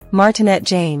Martinette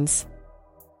James.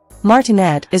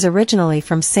 Martinette is originally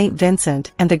from St.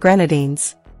 Vincent and the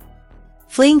Grenadines.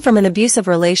 Fleeing from an abusive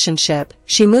relationship,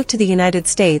 she moved to the United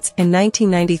States in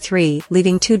 1993,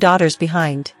 leaving 2 daughters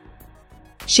behind.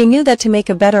 She knew that to make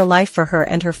a better life for her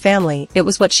and her family, it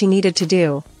was what she needed to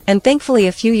do, and thankfully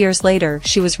a few years later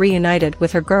she was reunited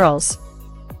with her girls.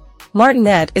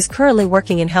 Martinette is currently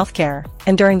working in healthcare,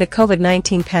 and during the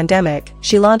COVID-19 pandemic,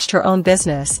 she launched her own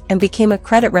business and became a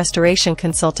credit restoration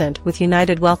consultant with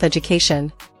United Wealth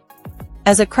Education.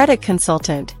 As a credit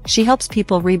consultant, she helps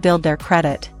people rebuild their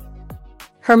credit.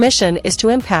 Her mission is to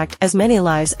impact as many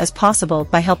lives as possible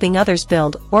by helping others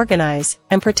build, organize,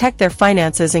 and protect their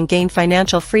finances and gain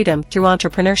financial freedom through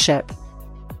entrepreneurship.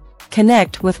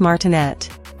 Connect with Martinette.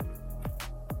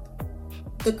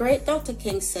 The great Dr.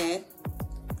 King said,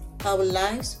 "Our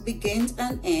lives begin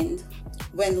and end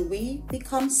when we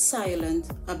become silent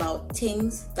about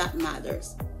things that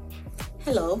matters."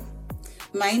 Hello,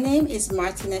 my name is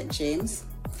Martinette James,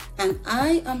 and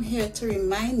I am here to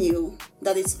remind you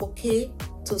that it's okay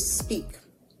to speak.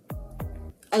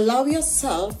 Allow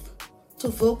yourself to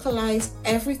vocalize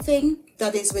everything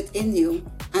that is within you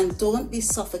and don't be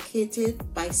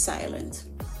suffocated by silence.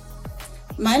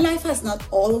 My life has not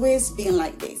always been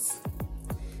like this.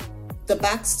 The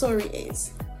backstory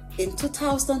is, in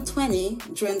 2020,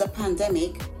 during the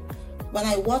pandemic, when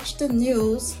I watched the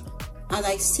news and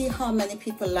I see how many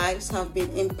people's lives have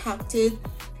been impacted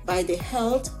by the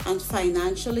health and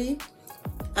financially,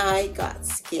 I got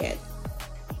scared.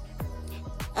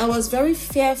 I was very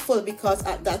fearful because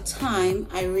at that time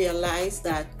I realized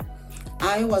that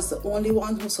I was the only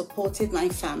one who supported my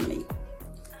family.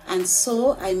 And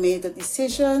so I made the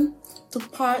decision to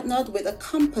partner with a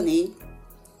company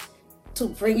to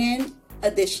bring in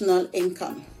additional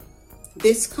income.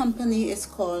 This company is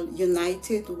called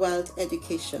United Wealth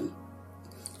Education.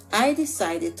 I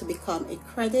decided to become a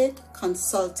credit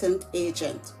consultant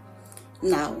agent.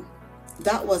 Now,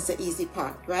 that was the easy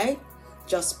part, right?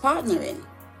 Just partnering.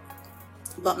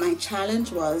 But my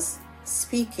challenge was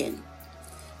speaking.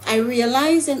 I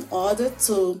realized in order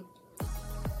to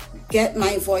get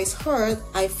my voice heard,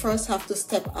 I first have to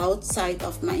step outside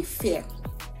of my fear.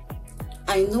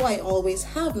 I know I always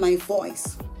have my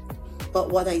voice,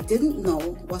 but what I didn't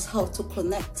know was how to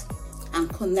connect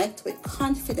with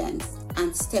confidence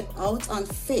and step out on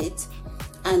faith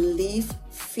and leave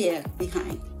fear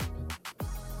behind.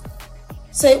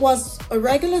 So it was a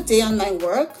regular day on my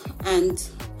work, and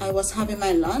I was having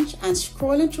my lunch and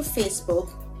scrolling through Facebook.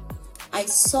 I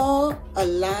saw a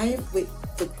live with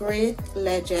the great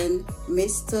legend,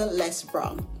 Mr. Les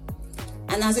Brown.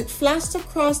 And as it flashed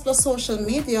across the social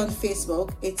media on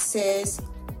Facebook, it says,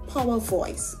 Power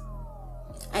Voice.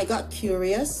 I got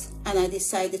curious and I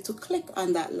decided to click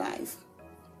on that live.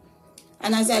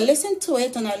 And as I listened to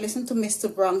it and I listened to Mr.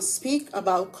 Brown speak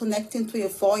about connecting to your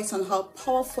voice and how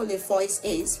powerful your voice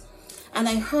is, and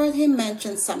I heard him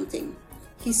mention something.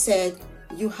 He said,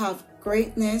 "You have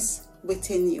greatness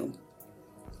within you."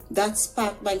 That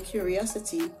sparked my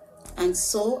curiosity, and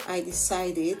so I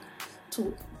decided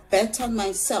to bet on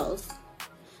myself,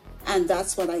 and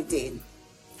that's what I did.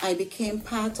 I became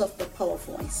part of the Power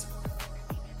Voice.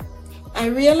 I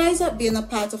realized that being a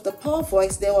part of the Power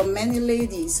Voice, there were many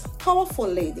ladies, powerful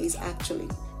ladies actually.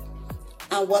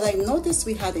 And what I noticed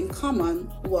we had in common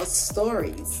was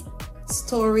stories.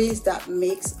 Stories that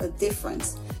makes a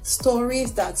difference.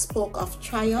 Stories that spoke of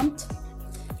triumph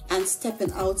and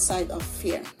stepping outside of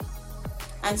fear.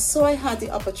 And so I had the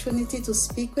opportunity to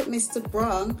speak with Mr.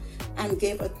 Brown and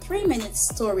gave a 3-minute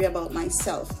story about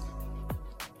myself.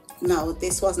 Now,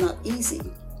 this was not easy,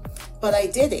 but I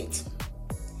did it.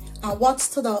 And what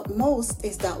stood out most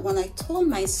is that when I told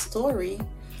my story,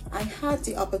 I had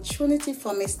the opportunity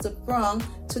for Mr. Brown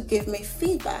to give me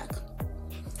feedback.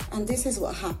 And this is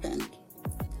what happened.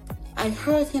 I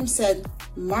heard him said,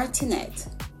 Martinette,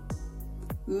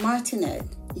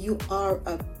 you are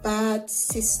a bad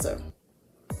sister."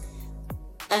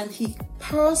 And he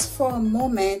paused for a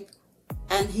moment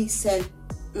and he said,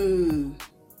 And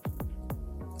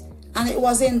it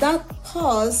was in that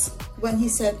pause when he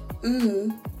said,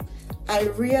 I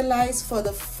realized for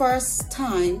the first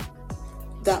time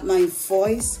that my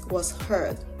voice was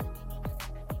heard.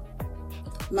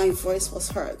 My voice was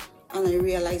heard, and I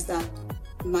realized that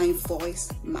my voice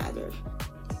mattered.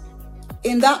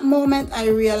 In that moment, I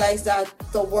realized that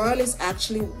the world is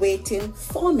actually waiting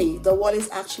for me. The world is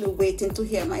actually waiting to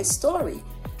hear my story.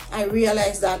 I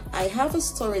realized that I have a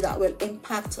story that will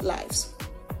impact lives.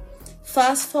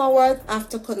 Fast forward,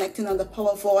 after connecting on the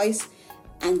Power Voice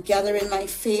and gathering my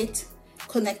faith,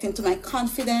 connecting to my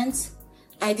confidence,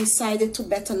 I decided to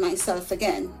bet on myself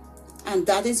again. And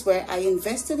that is where I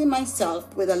invested in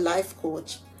myself with a life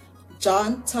coach,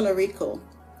 John Tallarico,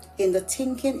 in the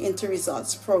Thinking into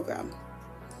Results program.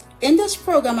 In this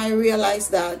program, I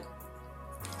realized that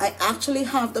I actually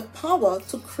have the power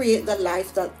to create the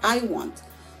life that I want,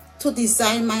 to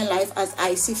design my life as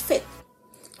I see fit.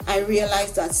 I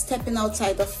realized that stepping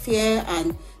outside of fear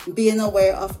and being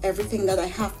aware of everything that I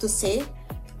have to say,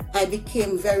 I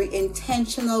became very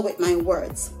intentional with my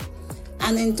words.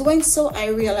 And in doing so, I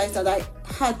realized that I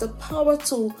had the power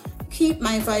to keep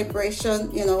my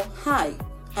vibration, high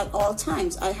at all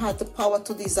times. I had the power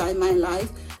to design my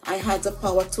life. I had the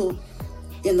power to,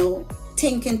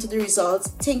 think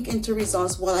into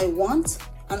results what I want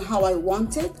and how I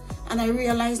want it. And I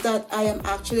realized that I am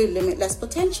actually limitless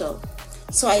potential.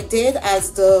 So I did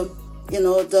as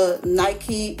the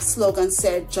Nike slogan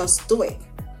said, just do it.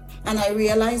 And I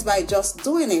realized by just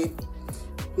doing it,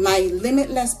 my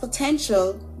limitless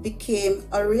potential became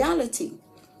a reality.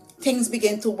 Things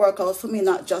began to work out for me,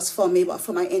 not just for me, but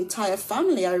for my entire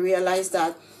family. I realized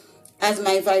that as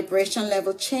my vibration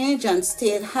level changed and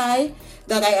stayed high,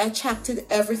 that I attracted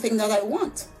everything that I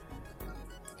want.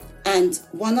 And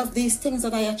one of these things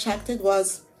that I attracted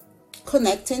was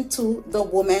connecting to the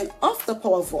Women of the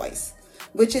Power Voice,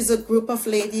 which is a group of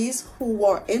ladies who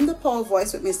were in the Power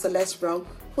Voice with Mr. Les Brown,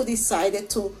 who decided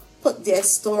to put their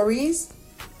stories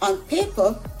on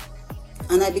paper,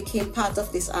 and I became part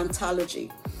of this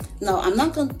anthology. Now, I'm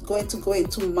not going to go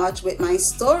into much with my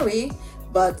story,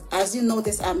 but as you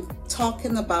notice, I'm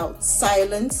talking about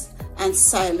silence and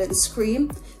silent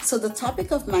scream. So the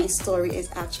topic of my story is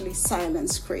actually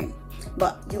silent scream,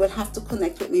 but you will have to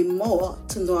connect with me more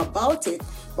to know about it.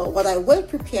 But what I will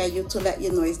prepare you to let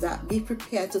you know is that be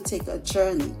prepared to take a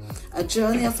journey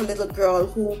of a little girl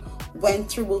who went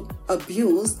through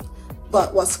abuse,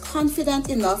 but was confident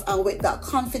enough, and with that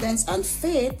confidence and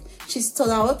faith, she stood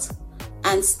out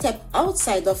and stepped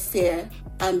outside of fear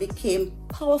and became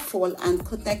powerful and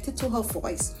connected to her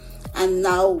voice. And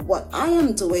now what I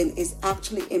am doing is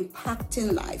actually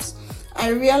impacting lives. I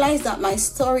realized that my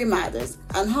story matters,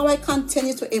 and how I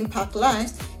continue to impact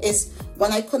lives is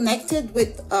when I connected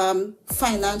with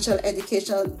Financial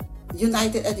Education,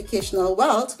 United Educational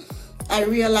Wealth. I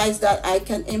realized that I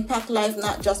can impact life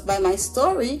not just by my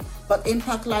story, but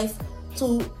impact life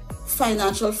to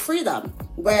financial freedom,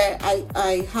 where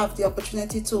I have the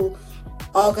opportunity to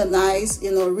organize,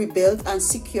 rebuild and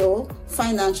secure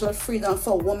financial freedom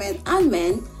for women and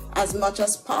men as much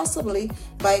as possibly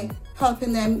by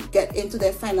helping them get into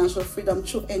their financial freedom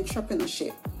through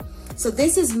entrepreneurship. So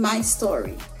this is my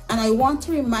story, and I want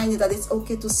to remind you that it's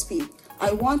okay to speak.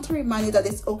 I want to remind you that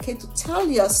it's okay to tell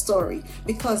your story,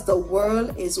 because the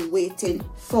world is waiting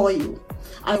for you.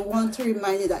 I want to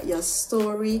remind you that your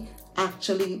story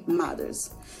actually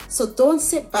matters. So don't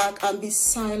sit back and be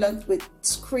silent with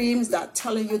screams that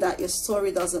telling you that your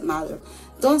story doesn't matter.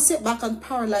 Don't sit back and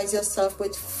paralyze yourself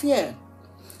with fear,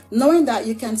 knowing that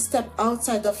you can step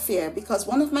outside of fear. Because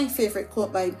one of my favorite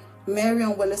quotes by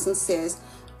Marion Willison says,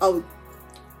 our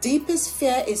deepest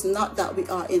fear is not that we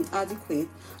are inadequate.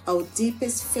 Our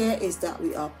deepest fear is that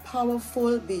we are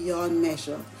powerful beyond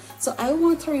measure. So I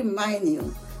want to remind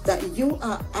you that you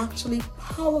are actually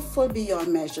powerful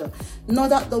beyond measure. Know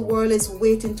that the world is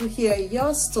waiting to hear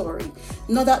your story.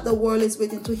 Know that the world is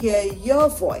waiting to hear your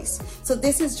voice. So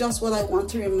this is just what I want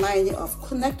to remind you of.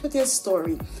 Connect with your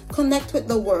story. Connect with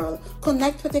the world.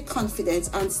 Connect with your confidence,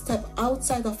 and step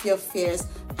outside of your fears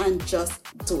and just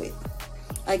do it.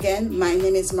 Again, my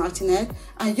name is Martinette,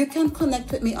 and you can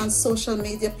connect with me on social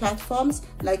media platforms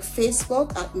like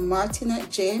Facebook at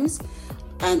Martinette James,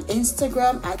 and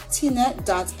Instagram at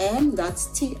tinette.m, that's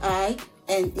TINETTE.m.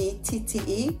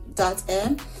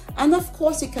 And of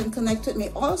course, you can connect with me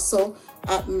also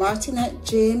at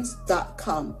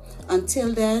martinettejames.com.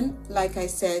 Until then, like I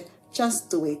said,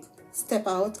 just do it. Step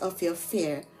out of your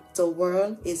fear. The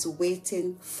world is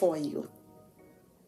waiting for you.